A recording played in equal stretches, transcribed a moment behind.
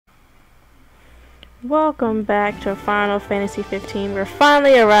Welcome back to Final Fantasy 15. We're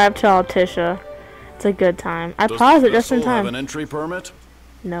finally arrived to Altissia. It's a good time. I paused it just in time. Have an entry permit?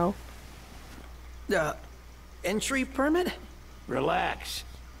 No. Entry permit? Relax.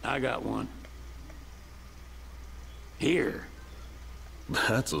 I got one. Here.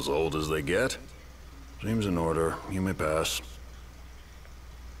 That's as old as they get. Seems in order. You may pass.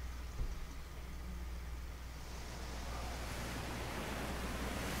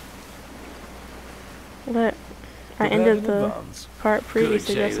 What? I ended the part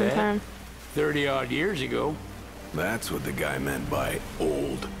previously just in time. 30-odd years ago. That's what the guy meant by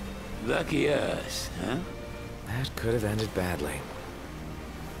old. Lucky us, huh? That could have ended badly.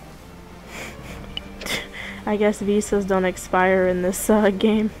 I guess visas don't expire in this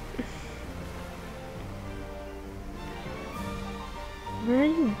game. Where are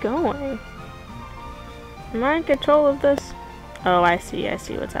you going? Am I in control of this? Oh, I see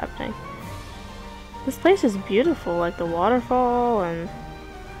what's happening. This place is beautiful, like the waterfall, and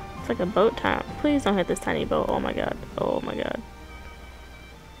it's like a boat town. Please don't hit this tiny boat. Oh my god. Oh my god.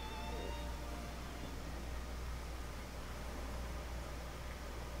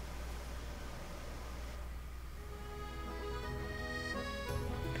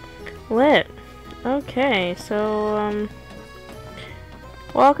 Lit. Okay, so,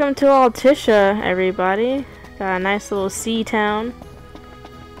 welcome to Altissia, everybody. Got a nice little sea town.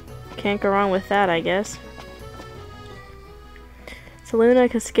 Can't go wrong with that, I guess.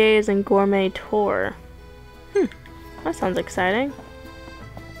 Saluna, Cascades, and Gourmet Tour. That sounds exciting.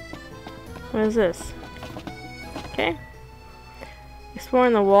 What is this? Okay.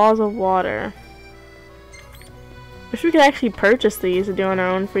 Exploring the walls of water. Wish we could actually purchase these to do on our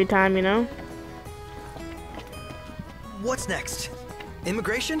own free time, you know? What's next?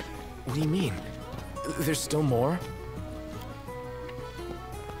 Immigration? What do you mean? There's still more?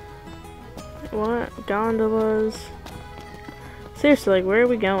 What? Gondolas? Seriously, like, where are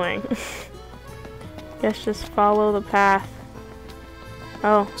we going? Guess just follow the path.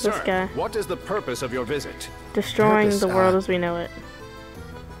 Oh, this Sir, guy. what is the purpose of your visit? Destroying the world as we know it.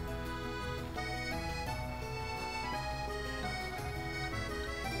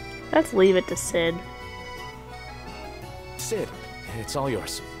 Let's leave it to Sid. Sid, it's all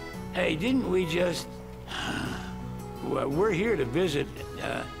yours. Hey, didn't we just... Well, we're here to visit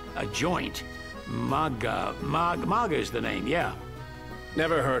a joint. Maga's the name, yeah.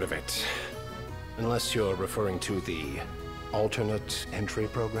 Never heard of it. Unless you're referring to the alternate entry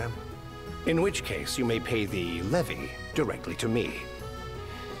program. In which case, you may pay the levy directly to me.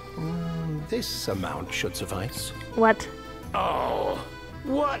 This amount should suffice. What? Oh,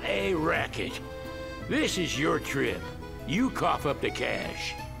 what a racket. This is your trip. You cough up the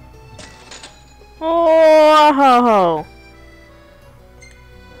cash. Oh, ho, ho.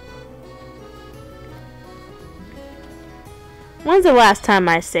 When's the last time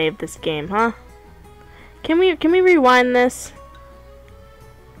I saved this game, huh? Can we rewind this?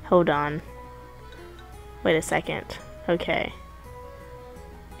 Hold on. Wait a second. Okay.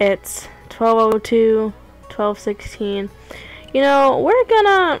 It's 12:02, 12:16. You know, we're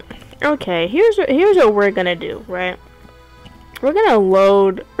gonna... Okay, here's what we're gonna do, right? We're gonna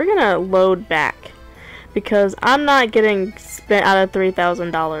load back. Because I'm not getting spent out of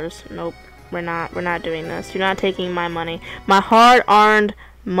 $3,000. Nope. We're not doing this. You're not taking my money. My hard-earned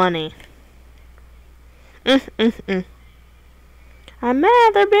money. I'm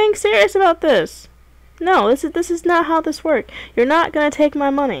mad they're being serious about this. No, this is not how this works. You're not gonna take my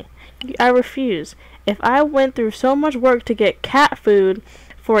money. I refuse. If I went through so much work to get cat food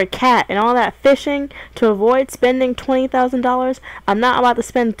for a cat and all that fishing to avoid spending $20,000, I'm not about to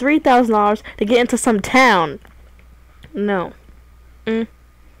spend $3,000 to get into some town. No.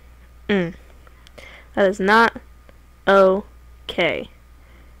 That is not okay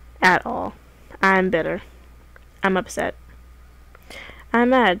at all. I'm bitter. I'm upset. I'm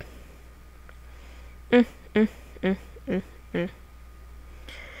mad. I'm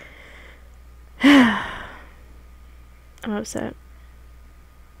upset.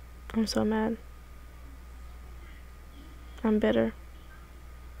 I'm so mad. I'm bitter.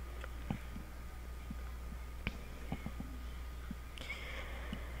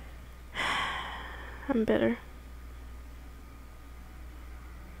 I'm bitter.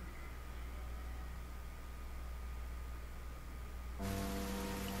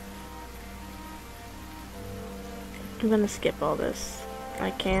 I'm gonna skip all this.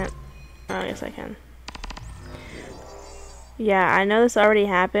 I can't. Oh, I guess I can. Yeah, I know this already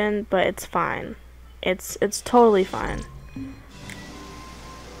happened, but it's fine. It's totally fine.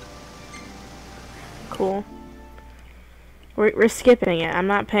 Cool. We're skipping it. I'm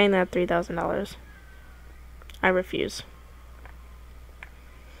not paying that $3,000. I refuse.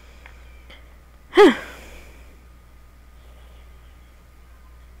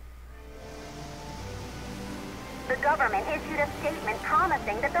 The government issued a statement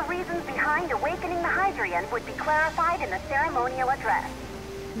promising that the reasons behind awakening the Hydrian would be clarified in the ceremonial address.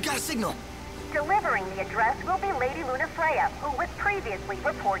 Got a signal. Delivering the address will be Lady Lunafreya, who was previously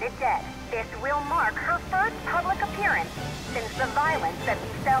reported dead. This will mark her first public appearance since the violence that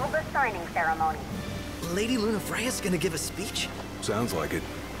befell the signing ceremony. Lady Lunafreya's gonna give a speech? Sounds like it.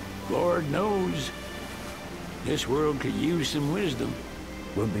 Lord knows. This world could use some wisdom.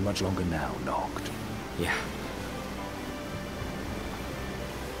 Won't be much longer now, Noct. Yeah.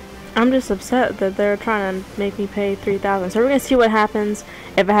 I'm just upset that they're trying to make me pay $3,000. So we're gonna see what happens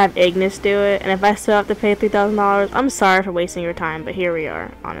if I have Ignis do it, and if I still have to pay $3,000. I'm sorry for wasting your time, but here we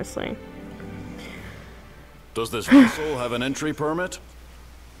are, honestly. Does this vessel have an entry permit?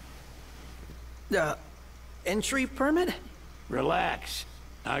 Entry permit? Relax.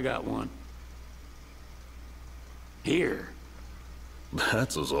 I got one. Here.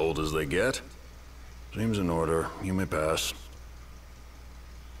 That's as old as they get. Seems in order. You may pass.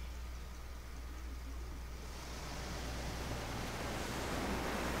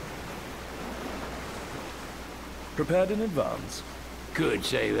 Prepared in advance. Could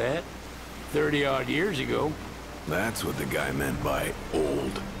say that. 30-odd years ago. That's what the guy meant by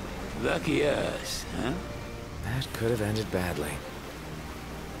old. Lucky us, huh? That could have ended badly.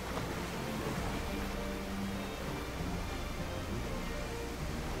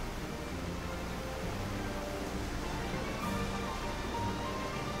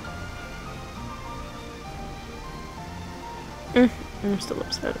 I'm still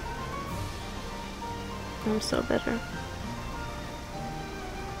upset. I'm so bitter.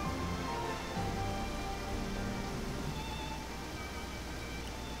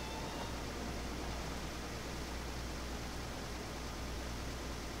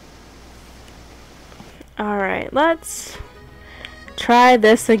 Alright, let's try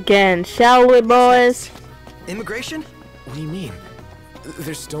this again, shall we, boys? Immigration? What do you mean?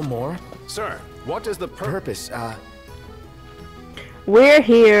 There's still more? Sir, what is the Purpose, We're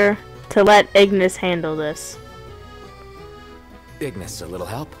here to let Ignis handle this. Ignis, a little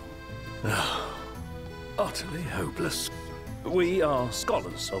help? Utterly hopeless. We are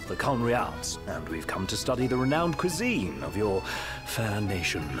scholars of the culinary arts, and we've come to study the renowned cuisine of your fair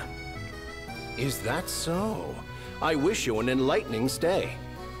nation. Is that so? I wish you an enlightening stay.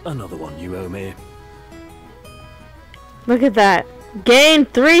 Another one you owe me. Look at that. Gain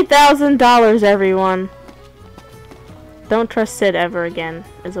 $3,000, everyone. Don't trust Sid ever again,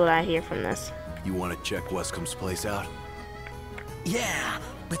 is what I hear from this. You want to check Westcomb's place out? Yeah,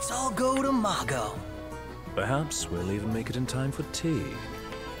 let's all go to Mago. Perhaps we'll even make it in time for tea.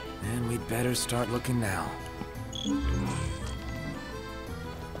 And we'd better start looking now.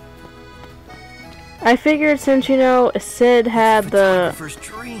 I figured since, you know, Sid had the... Photographer's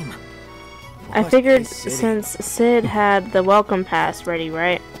dream. I figured since Sid had the welcome pass ready,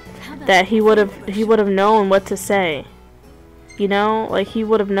 right? That he would have known what to say. You know, like he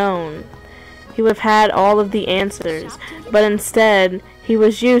would have known. He would have had all of the answers, but instead he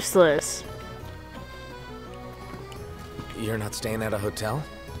was useless. You're not staying at a hotel?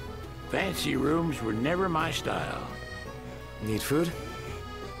 Fancy rooms were never my style. Need food?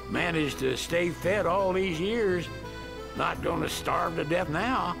 Managed to stay fed all these years. Not gonna starve to death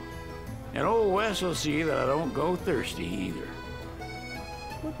now. And old Wes will see that I don't go thirsty either.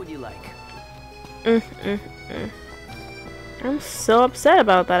 What would you like? I'm so upset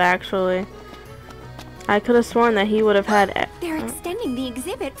about that, actually. I could have sworn that he would have had... They're extending the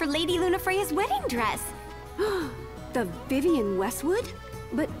exhibit for Lady Lunafreya's wedding dress. The Vivian Westwood?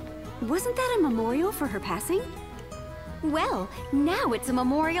 But wasn't that a memorial for her passing? Well, now it's a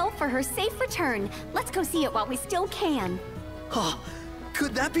memorial for her safe return. Let's go see it while we still can. Oh,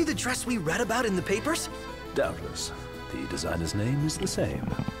 could that be the dress we read about in the papers? Doubtless. The designer's name is the same.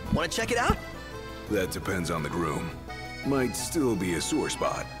 Want to check it out? That depends on the groom. Might still be a sore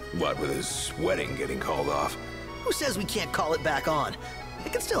spot. What with his wedding getting called off? Who says we can't call it back on?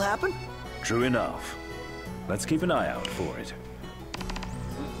 It can still happen. True enough. Let's keep an eye out for it.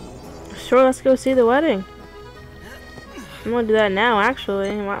 Sure, let's go see the wedding. I'm gonna do that now,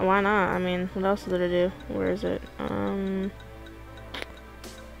 actually. Why not? I mean, what else is there to do? Where is it?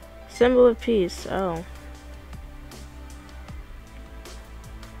 Symbol of peace. Oh.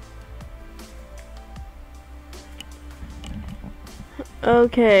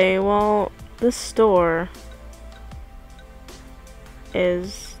 Okay, well, this store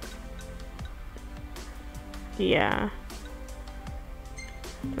is... yeah.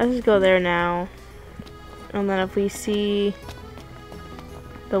 Let's just go there now. And then if we see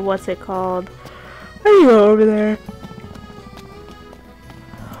the what's it called? How do you go over there?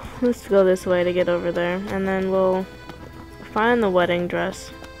 Let's go this way to get over there, and then we'll find the wedding dress.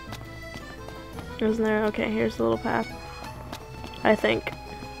 Isn't there? Okay, here's the little path. I think.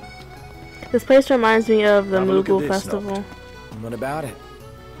 This place reminds me of the Mughal festival. What about it?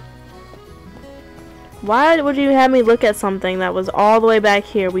 Why would you have me look at something that was all the way back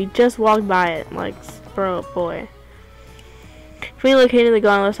here? We just walked by it. Like, bro, boy. Conveniently located in the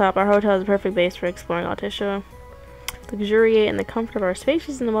gondola stop, our hotel is a perfect base for exploring Altissia. Luxuriate in the comfort of our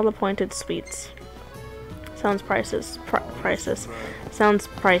spacious and well-appointed suites. Sounds priceless. Sounds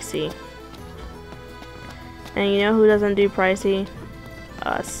pricey. And you know who doesn't do pricey?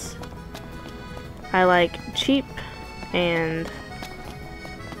 Us. I like cheap and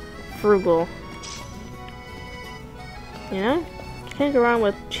frugal. You know? You can't go wrong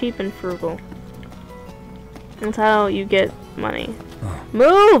with cheap and frugal. That's how you get money.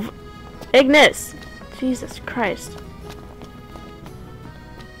 Move! Ignis! Jesus Christ.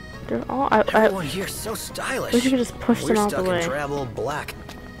 They're all... Everyone here's so stylish. Wish you could just push them out the way. We're stuck in drab old black.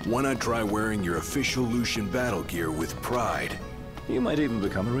 Why not try wearing your official Lucian battle gear with pride? You might even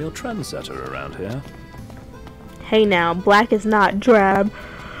become a real trendsetter around here. Hey now, black is not drab.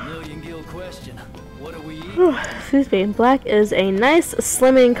 Million gil question. What do we eat? Excuse me. Black is a nice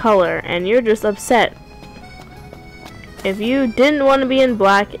slimming color, and you're just upset. If you didn't want to be in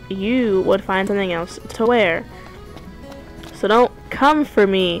black, you would find something else to wear. So don't come for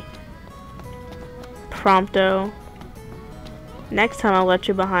me, Prompto. Next time I'll let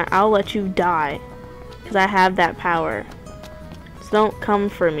you behind. I'll let you die, because I have that power. So don't come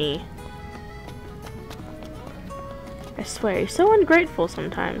for me. I swear, you're so ungrateful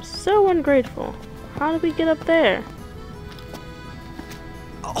sometimes. So ungrateful. How did we get up there?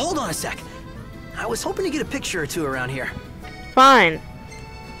 Hold on a sec. I was hoping to get a picture or two around here. Fine.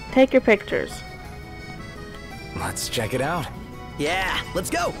 Take your pictures. Let's check it out. Yeah, let's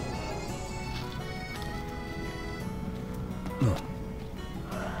go.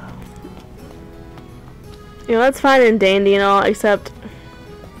 You know, that's fine and dandy and all, except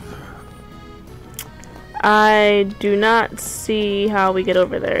I do not see how we get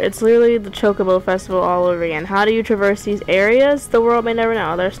over there. It's literally the Chocobo Festival all over again. How do you traverse these areas? The world may never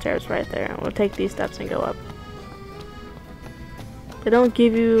know. There's stairs right there. We'll take these steps and go up. They don't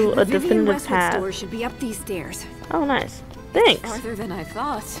give you a definitive path. The store should be up these stairs. Oh, nice. Thanks. Farther than I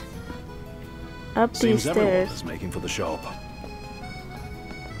thought. Up these Seems everyone stairs. is making for the shop.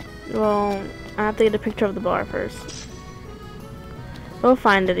 Well, I have to get a picture of the bar first. We'll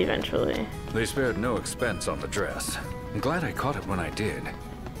find it eventually. They spared no expense on the dress. I'm glad I caught it when I did.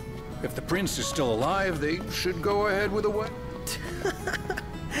 If the prince is still alive, they should go ahead with a wedding.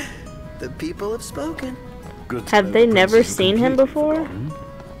 The people have spoken. Good. Have they never seen him before? Forgotten.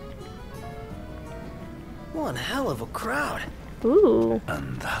 One hell of a crowd. Ooh,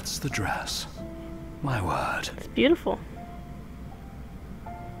 And that's the dress. My word. it's beautiful.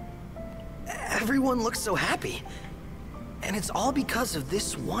 Everyone looks so happy. And it's all because of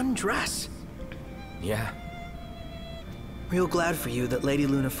this one dress. Yeah. Real glad for you that Lady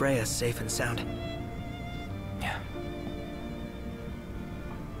Lunafreya is safe and sound. Yeah.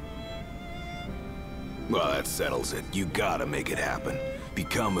 Well, that settles it. You gotta make it happen.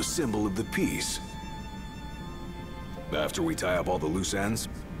 Become a symbol of the peace. After we tie up all the loose ends,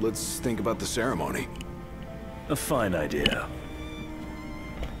 let's think about the ceremony. A fine idea.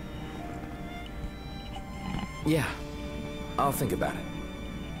 Yeah. I'll think about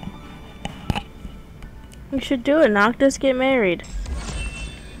it. We should do it. Noctis get married.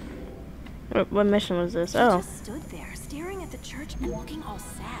 What mission was this? Oh. Just stood there, staring at the church and looking all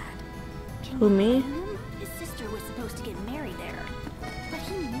sad. Can Who, you me? blame him? His sister was supposed to get married there. But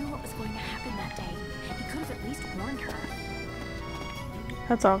he knew what was going to happen that day. He could have at least warned her.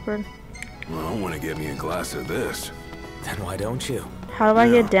 That's awkward. Well, I want to get me a glass of this. Then why don't you? How do I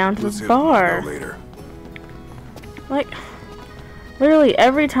get down to let's the hit the bar? later. Like, literally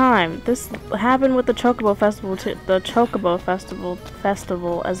every time. This happened with the Chocobo Festival too. The Chocobo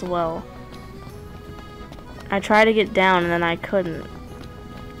Festival as well. I tried to get down and then I couldn't.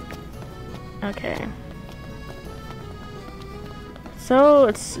 Okay. So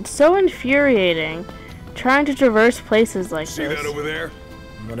it's so infuriating trying to traverse places like See this. that over there?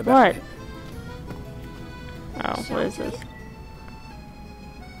 What about What? it? Oh, what is this?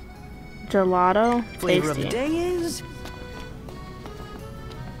 Gelato? Flavor of the Tasty. day is...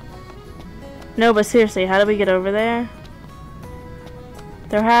 No, but seriously, how do we get over there?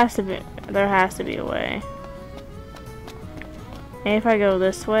 There has to be a way. Maybe if I go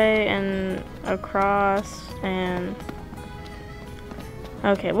this way and across and...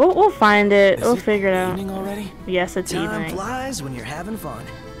 Okay, we'll find it. We'll figure it out. Evening already? Yes, it's Time evening. flies when you're having fun.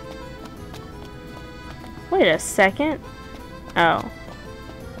 Wait a second. Oh.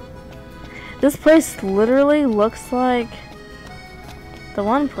 This place literally looks like the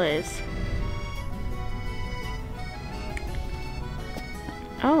one place.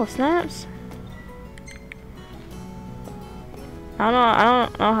 Oh, snaps. I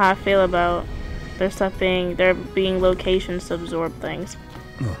don't know how I feel about their stuff being locations to absorb things.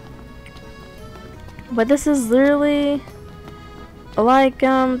 But this is literally like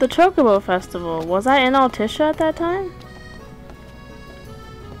the Chocobo Festival. Was I in Altisha at that time?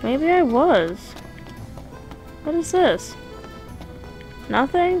 Maybe I was. What is this?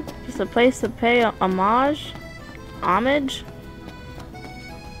 Nothing? Just a place to pay homage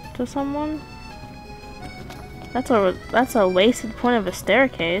to someone? That's a wasted point of a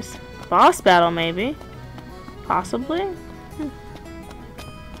staircase. Boss battle, maybe. Possibly.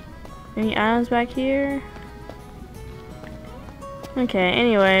 Any items back here? Okay,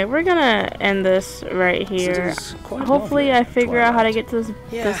 anyway, we're gonna end this right here. Hopefully I figure out how to get to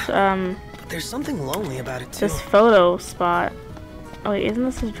this But there's something lonely about it too. this photo spot. Oh wait, isn't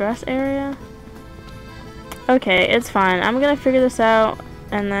this his dress area? Okay, it's fine. I'm gonna figure this out,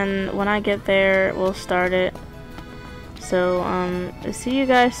 and then when I get there, we'll start it. So, see you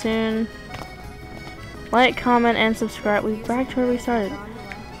guys soon. Like, comment, and subscribe. We're back to where we started.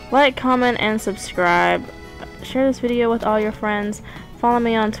 Like, comment, and subscribe. Share this video with all your friends. Follow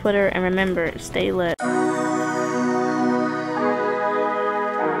me on Twitter, and remember, stay lit.